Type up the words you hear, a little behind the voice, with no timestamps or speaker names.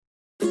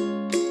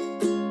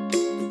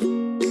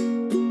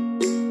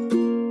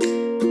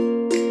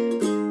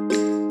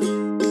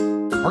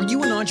Are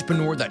you an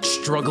entrepreneur that's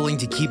struggling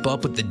to keep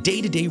up with the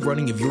day-to-day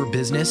running of your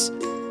business?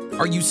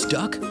 Are you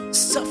stuck,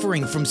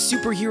 suffering from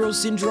superhero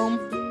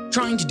syndrome,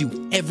 trying to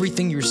do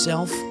everything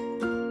yourself?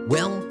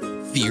 Well,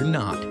 fear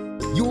not.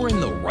 You're in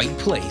the right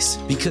place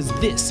because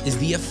this is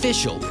the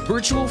official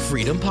Virtual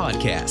Freedom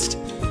Podcast.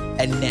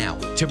 And now,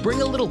 to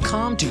bring a little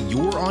calm to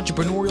your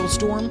entrepreneurial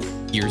storm,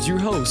 here's your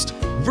host,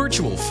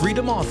 Virtual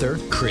Freedom author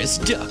Chris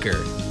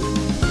Ducker.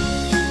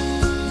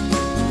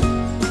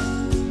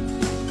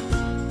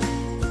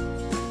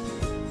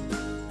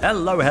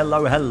 Hello,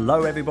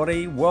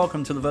 everybody.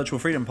 Welcome to the Virtual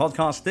Freedom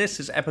Podcast. This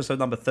is episode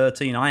number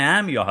 13. I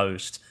am your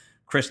host,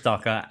 Chris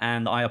Ducker,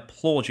 and I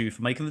applaud you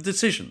for making the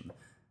decision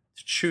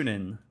to tune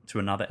in to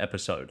another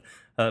episode.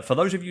 For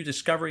those of you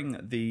discovering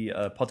the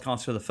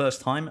podcast for the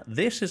first time,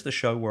 this is the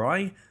show where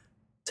I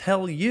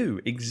tell you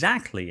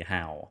exactly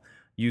how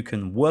you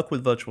can work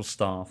with virtual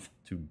staff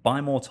to buy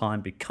more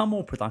time, become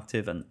more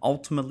productive, and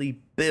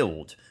ultimately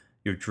build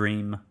your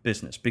dream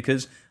business,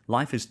 because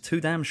life is too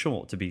damn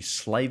short to be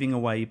slaving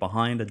away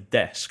behind a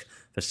desk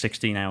for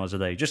 16 hours a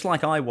day, just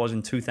like I was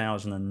in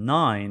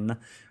 2009,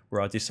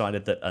 where I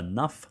decided that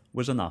enough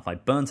was enough. I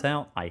burnt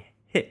out, I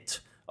hit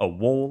a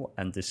wall,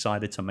 and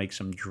decided to make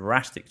some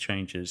drastic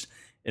changes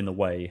in the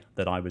way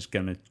that I was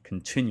going to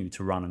continue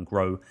to run and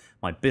grow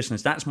my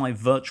business. That's my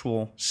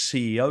virtual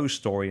CEO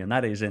story, and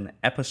that is in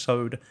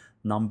episode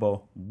number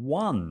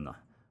 1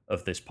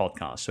 of this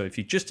podcast. So if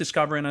you're just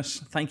discovering us,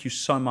 thank you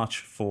so much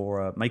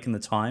for making the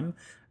time,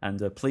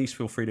 and please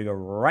feel free to go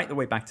right the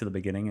way back to the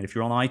beginning. And if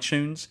you're on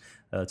iTunes,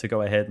 to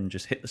go ahead and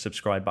just hit the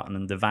subscribe button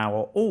and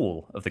devour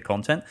all of the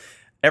content.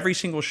 Every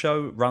single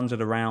show runs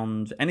at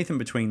around anything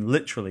between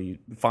literally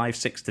 5,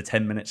 6 to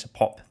 10 minutes a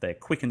pop. They're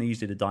quick and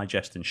easy to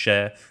digest and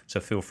share, so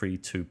feel free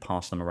to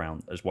pass them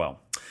around as well.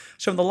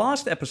 So in the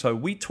last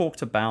episode, we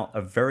talked about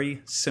a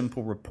very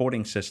simple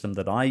reporting system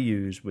that I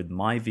use with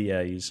my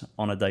VAs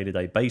on a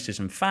day-to-day basis.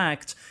 In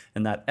fact,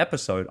 in that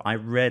episode, I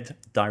read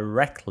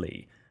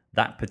directly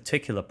that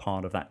particular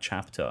part of that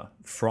chapter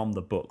from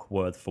the book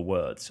word for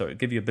word. So it'll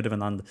give you a bit of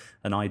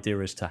an idea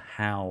as to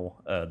how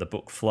the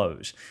book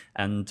flows.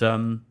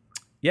 And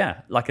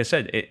yeah, like I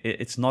said,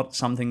 it's not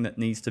something that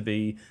needs to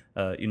be,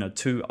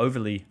 too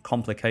overly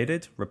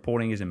complicated.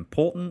 Reporting is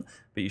important,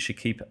 but you should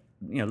keep,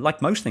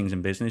 like most things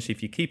in business,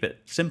 if you keep it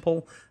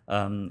simple,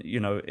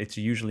 it's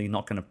usually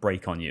not going to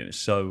break on you.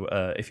 So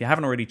if you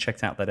haven't already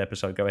checked out that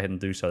episode, go ahead and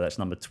do so. That's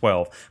number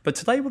 12. But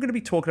today we're going to be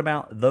talking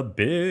about the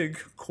big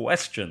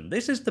question.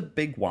 This is the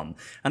big one,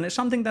 and it's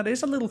something that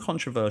is a little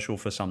controversial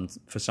for some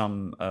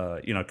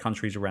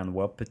countries around the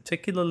world.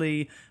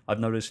 Particularly, I've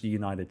noticed the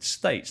United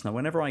States. Now,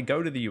 whenever I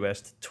go to the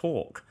US to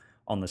talk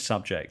on the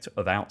subject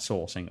of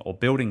outsourcing or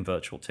building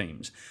virtual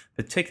teams,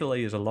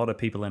 particularly as a lot of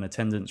people in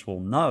attendance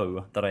will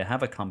know that I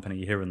have a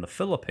company here in the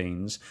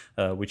Philippines,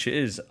 which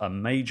is a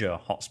major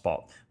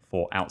hotspot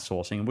for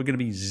outsourcing. And we're going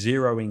to be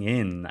zeroing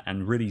in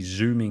and really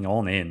zooming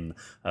on in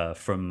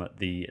from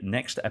the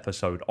next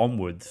episode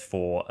onwards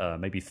for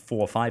maybe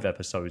 4 or 5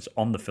 episodes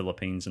on the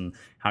Philippines and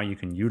how you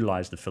can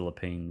utilize the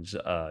Philippines,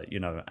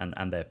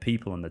 and their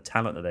people and the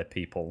talent of their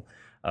people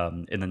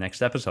in the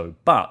next episode.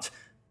 But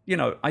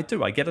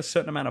I get a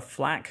certain amount of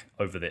flack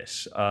over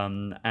this.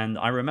 And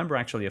I remember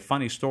actually a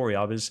funny story.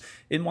 I was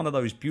in one of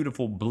those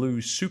beautiful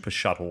blue super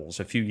shuttles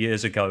a few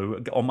years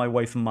ago on my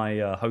way from my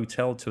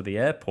hotel to the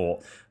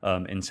airport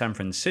in San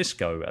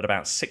Francisco at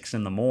about 6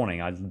 in the morning.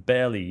 I'd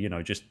barely,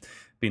 just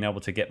been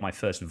able to get my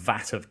first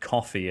vat of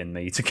coffee in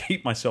me to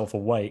keep myself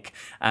awake.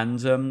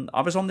 And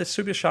I was on this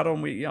super shuttle,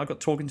 and I got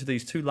talking to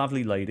these 2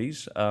 lovely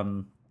ladies,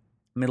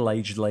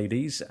 middle-aged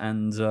ladies,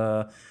 and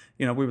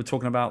we were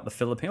talking about the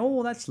Philippines.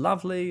 Oh, that's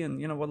lovely, and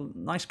well,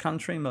 nice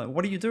country. And like,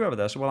 what do you do over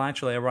there? So, well,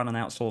 actually, I run an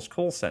outsourced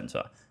call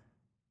center.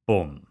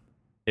 Boom!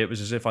 It was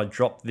as if I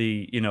dropped a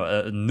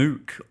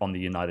nuke on the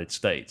United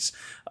States.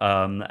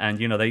 And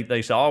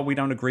they say, oh, we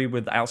don't agree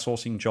with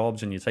outsourcing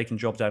jobs, and you're taking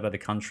jobs out of the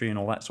country and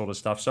all that sort of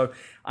stuff. So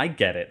I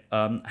get it.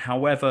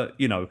 However,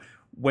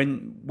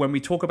 when we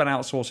talk about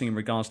outsourcing in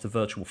regards to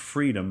virtual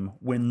freedom,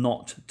 we're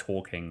not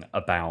talking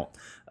about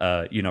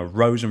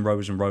rows and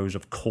rows and rows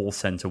of call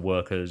center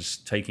workers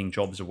taking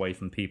jobs away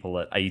from people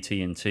at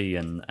AT&T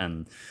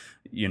and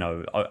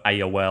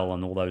AOL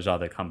and all those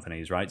other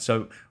companies, right?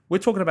 So we're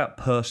talking about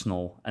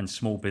personal and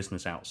small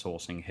business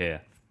outsourcing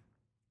here.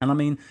 And I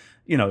mean,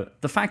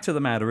 the fact of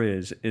the matter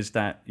is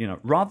that,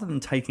 rather than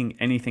taking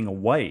anything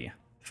away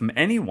from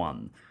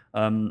anyone,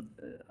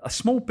 a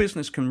small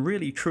business can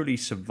really truly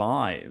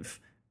survive,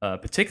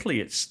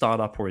 particularly its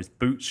startup or its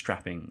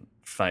bootstrapping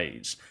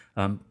phase,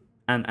 and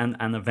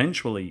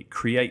eventually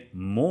create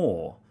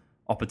more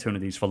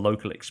opportunities for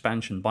local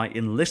expansion by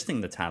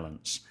enlisting the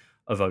talents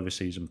of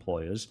overseas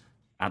employers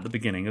at the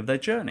beginning of their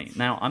journey.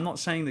 Now, I'm not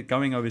saying that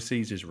going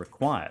overseas is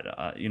required.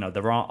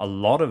 There are a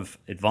lot of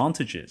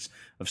advantages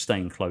of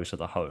staying closer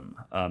to home.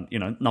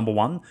 Number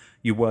one,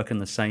 you work in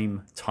the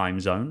same time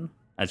zone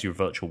as your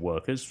virtual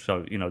workers.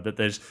 So, that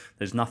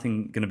there's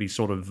nothing going to be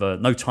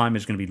no time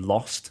is going to be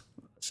lost,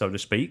 so to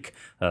speak,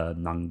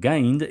 none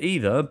gained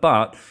either.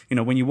 But,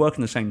 when you work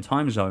in the same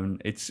time zone,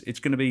 it's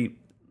going to be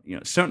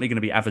certainly going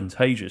to be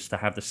advantageous to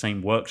have the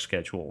same work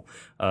schedule,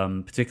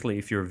 particularly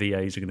if your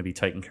VAs are going to be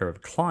taking care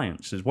of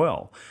clients as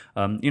well.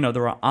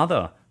 There are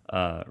other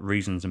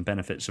reasons and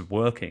benefits of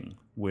working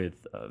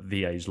with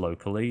VAs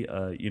locally.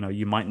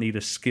 You might need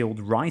a skilled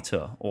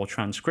writer or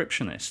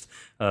transcriptionist.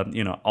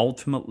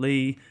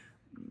 Ultimately,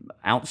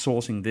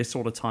 outsourcing this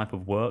sort of type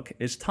of work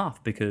is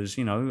tough because,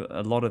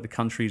 a lot of the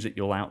countries that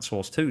you'll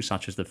outsource to,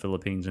 such as the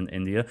Philippines and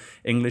India,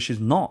 English is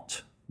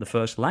not the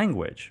first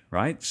language,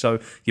 right? So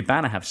you're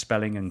bound to have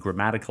spelling and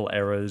grammatical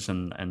errors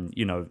and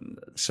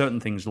certain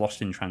things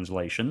lost in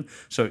translation.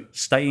 So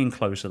staying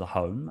closer to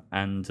home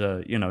and,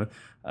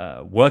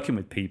 working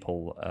with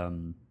people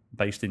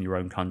based in your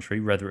own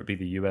country, whether it be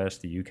the US,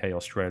 the UK,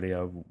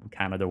 Australia,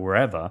 Canada,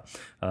 wherever,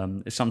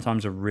 is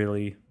sometimes a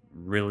really,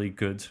 really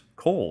good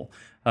call.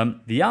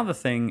 The other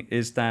thing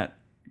is that,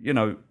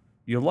 your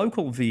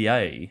local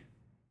VA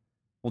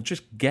will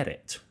just get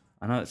it.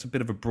 I know it's a bit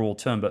of a broad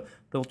term, but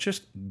they'll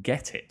just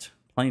get it,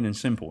 plain and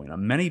simple.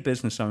 Many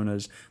business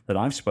owners that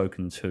I've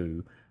spoken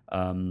to,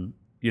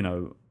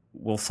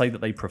 will say that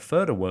they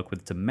prefer to work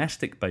with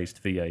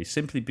domestic-based VAs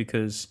simply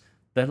because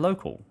they're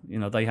local.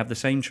 They have the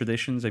same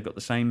traditions, they've got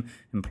the same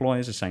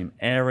employers, the same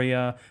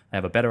area, they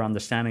have a better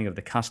understanding of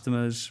the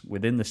customers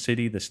within the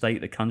city, the state,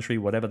 the country,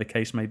 whatever the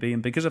case may be.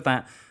 And because of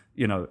that,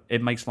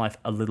 it makes life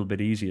a little bit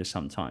easier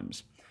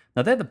sometimes.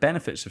 Now, they're the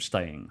benefits of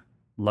staying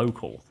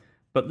local.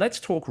 But let's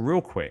talk real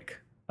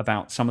quick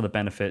about some of the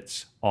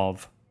benefits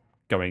of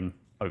going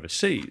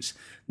overseas.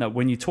 Now,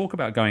 when you talk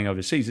about going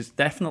overseas, it's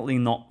definitely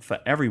not for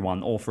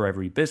everyone or for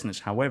every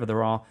business. However,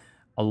 there are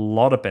a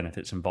lot of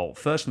benefits involved.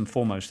 First and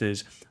foremost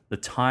is the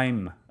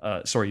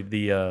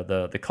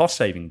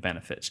cost-saving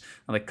benefits.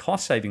 Now, the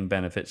cost-saving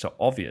benefits are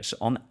obvious.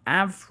 On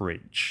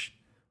average,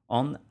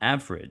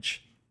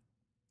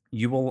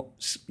 you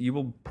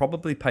will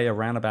probably pay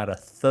around about a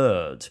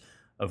third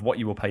of what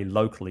you will pay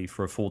locally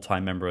for a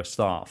full-time member of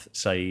staff,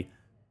 say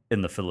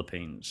in the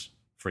Philippines,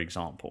 for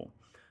example.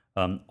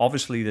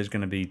 Obviously, there's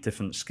going to be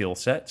different skill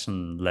sets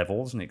and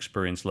levels and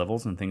experience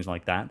levels and things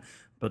like that,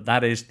 but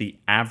that is the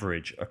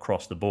average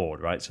across the board,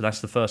 right? So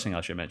that's the first thing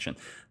I should mention.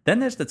 Then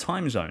there's the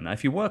time zone. Now,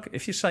 if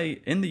you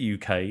say in the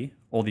UK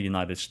or the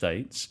United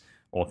States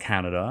or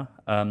Canada,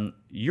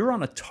 you're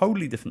on a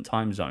totally different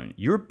time zone.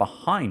 You're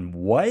behind,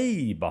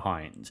 way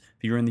behind.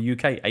 If you're in the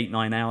UK,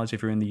 8-9 hours.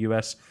 If you're in the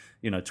US,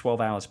 12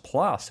 hours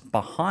plus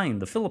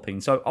behind the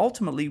Philippines. So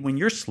ultimately, when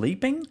you're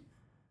sleeping,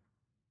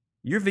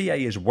 your VA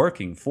is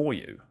working for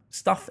you.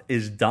 Stuff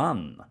is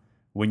done.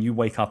 When you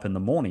wake up in the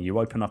morning, you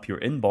open up your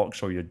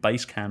inbox or your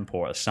Basecamp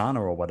or Asana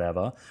or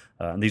whatever,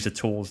 and these are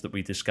tools that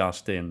we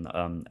discussed in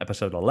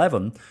episode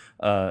 11,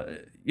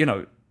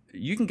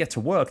 you can get to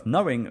work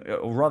knowing,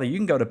 or rather you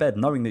can go to bed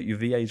knowing that your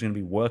VA is going to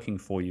be working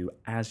for you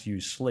as you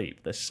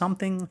sleep. There's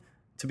something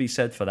to be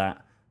said for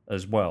that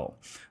as well.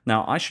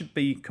 Now, I should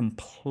be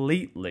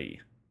completely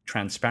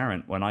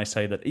transparent when I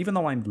say that even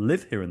though I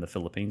live here in the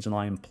Philippines and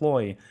I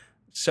employ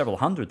several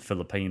hundred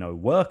Filipino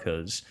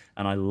workers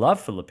and I love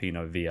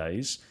Filipino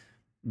VAs,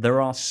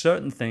 there are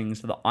certain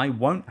things that I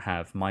won't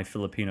have my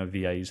Filipino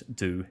VAs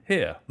do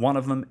here. One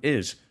of them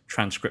is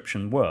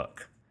transcription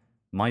work.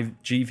 My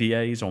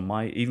GVAs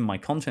or even my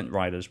content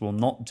writers will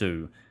not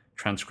do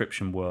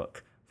transcription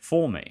work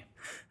for me.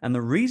 And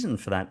the reason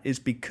for that is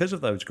because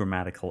of those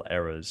grammatical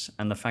errors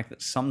and the fact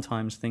that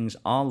sometimes things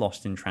are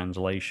lost in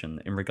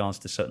translation in regards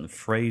to certain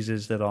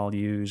phrases that I'll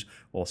use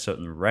or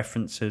certain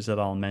references that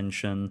I'll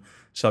mention.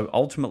 So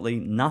ultimately,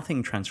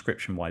 nothing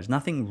transcription-wise,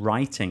 nothing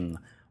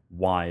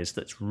writing-wise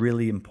that's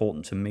really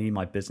important to me,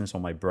 my business,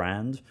 or my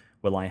brand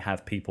will I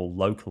have people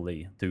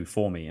locally do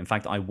for me. In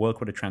fact, I work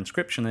with a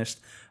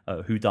transcriptionist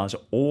who does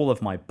all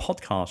of my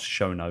podcast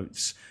show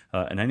notes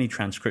and any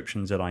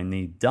transcriptions that I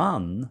need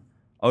done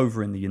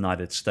over in the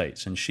United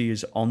States. And she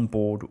is on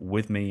board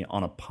with me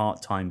on a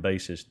part-time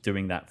basis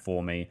doing that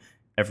for me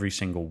every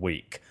single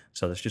week.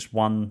 So that's just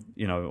one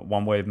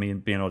way of me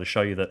being able to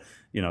show you that,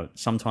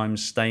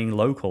 sometimes staying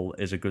local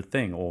is a good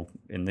thing, or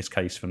in this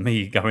case for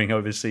me, going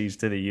overseas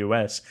to the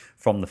US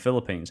from the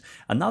Philippines.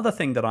 Another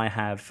thing that I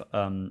have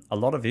a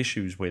lot of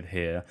issues with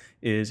here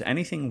is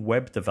anything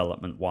web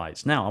development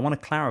wise. Now, I want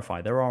to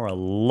clarify, there are a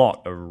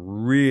lot of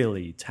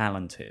really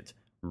talented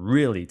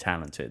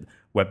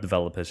web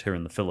developers here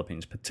in the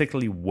Philippines,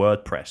 particularly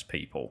WordPress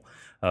people.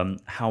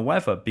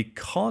 However,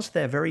 because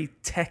they're very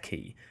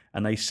techie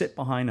and they sit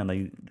behind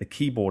the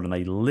keyboard and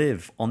they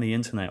live on the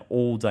internet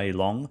all day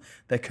long,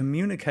 their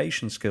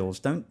communication skills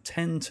don't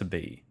tend to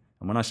be,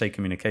 and when I say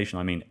communication,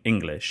 I mean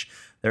English,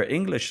 their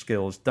English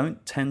skills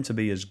don't tend to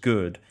be as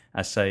good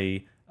as,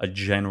 say, a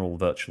general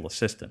virtual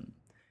assistant.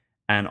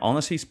 And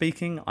honestly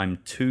speaking, I'm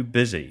too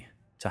busy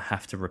to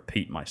have to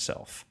repeat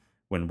myself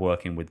when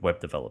working with web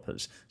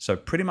developers. So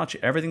pretty much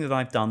everything that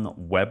I've done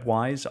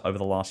web-wise over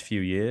the last few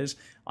years,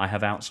 I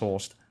have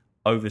outsourced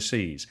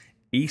overseas.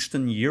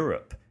 Eastern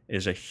Europe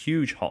is a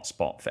huge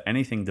hotspot for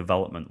anything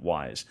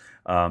development-wise.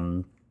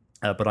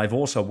 But I've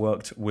also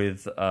worked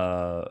with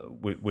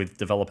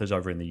developers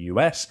over in the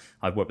US.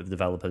 I've worked with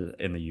developers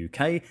in the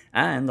UK,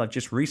 and I've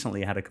just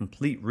recently had a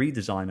complete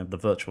redesign of the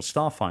Virtual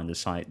Staff Finder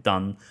site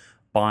done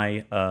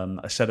by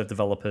a set of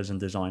developers and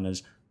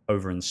designers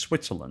over in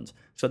Switzerland.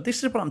 So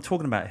this is what I'm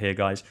talking about here,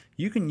 guys.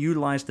 You can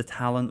utilize the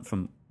talent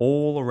from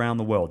all around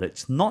the world.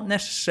 It's not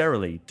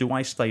necessarily, do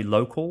I stay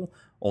local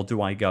or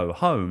do I go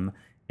home?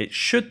 It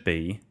should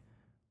be,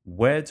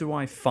 where do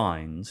I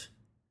find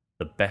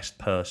the best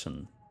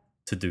person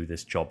to do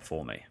this job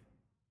for me?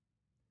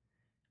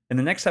 In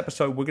the next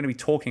episode, we're going to be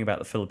talking about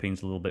the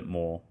Philippines a little bit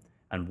more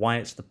and why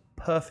it's the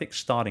perfect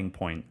starting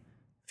point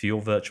for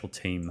your virtual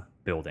team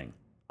building.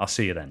 I'll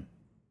see you then.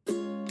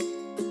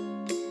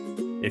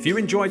 If you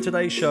enjoyed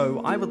today's show,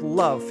 I would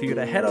love for you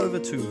to head over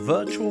to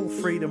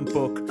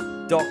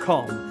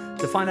virtualfreedombook.com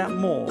to find out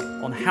more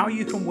on how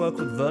you can work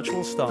with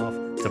virtual staff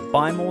to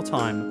buy more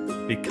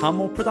time, become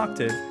more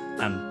productive,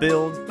 and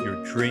build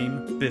your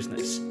dream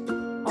business.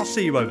 I'll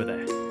see you over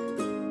there.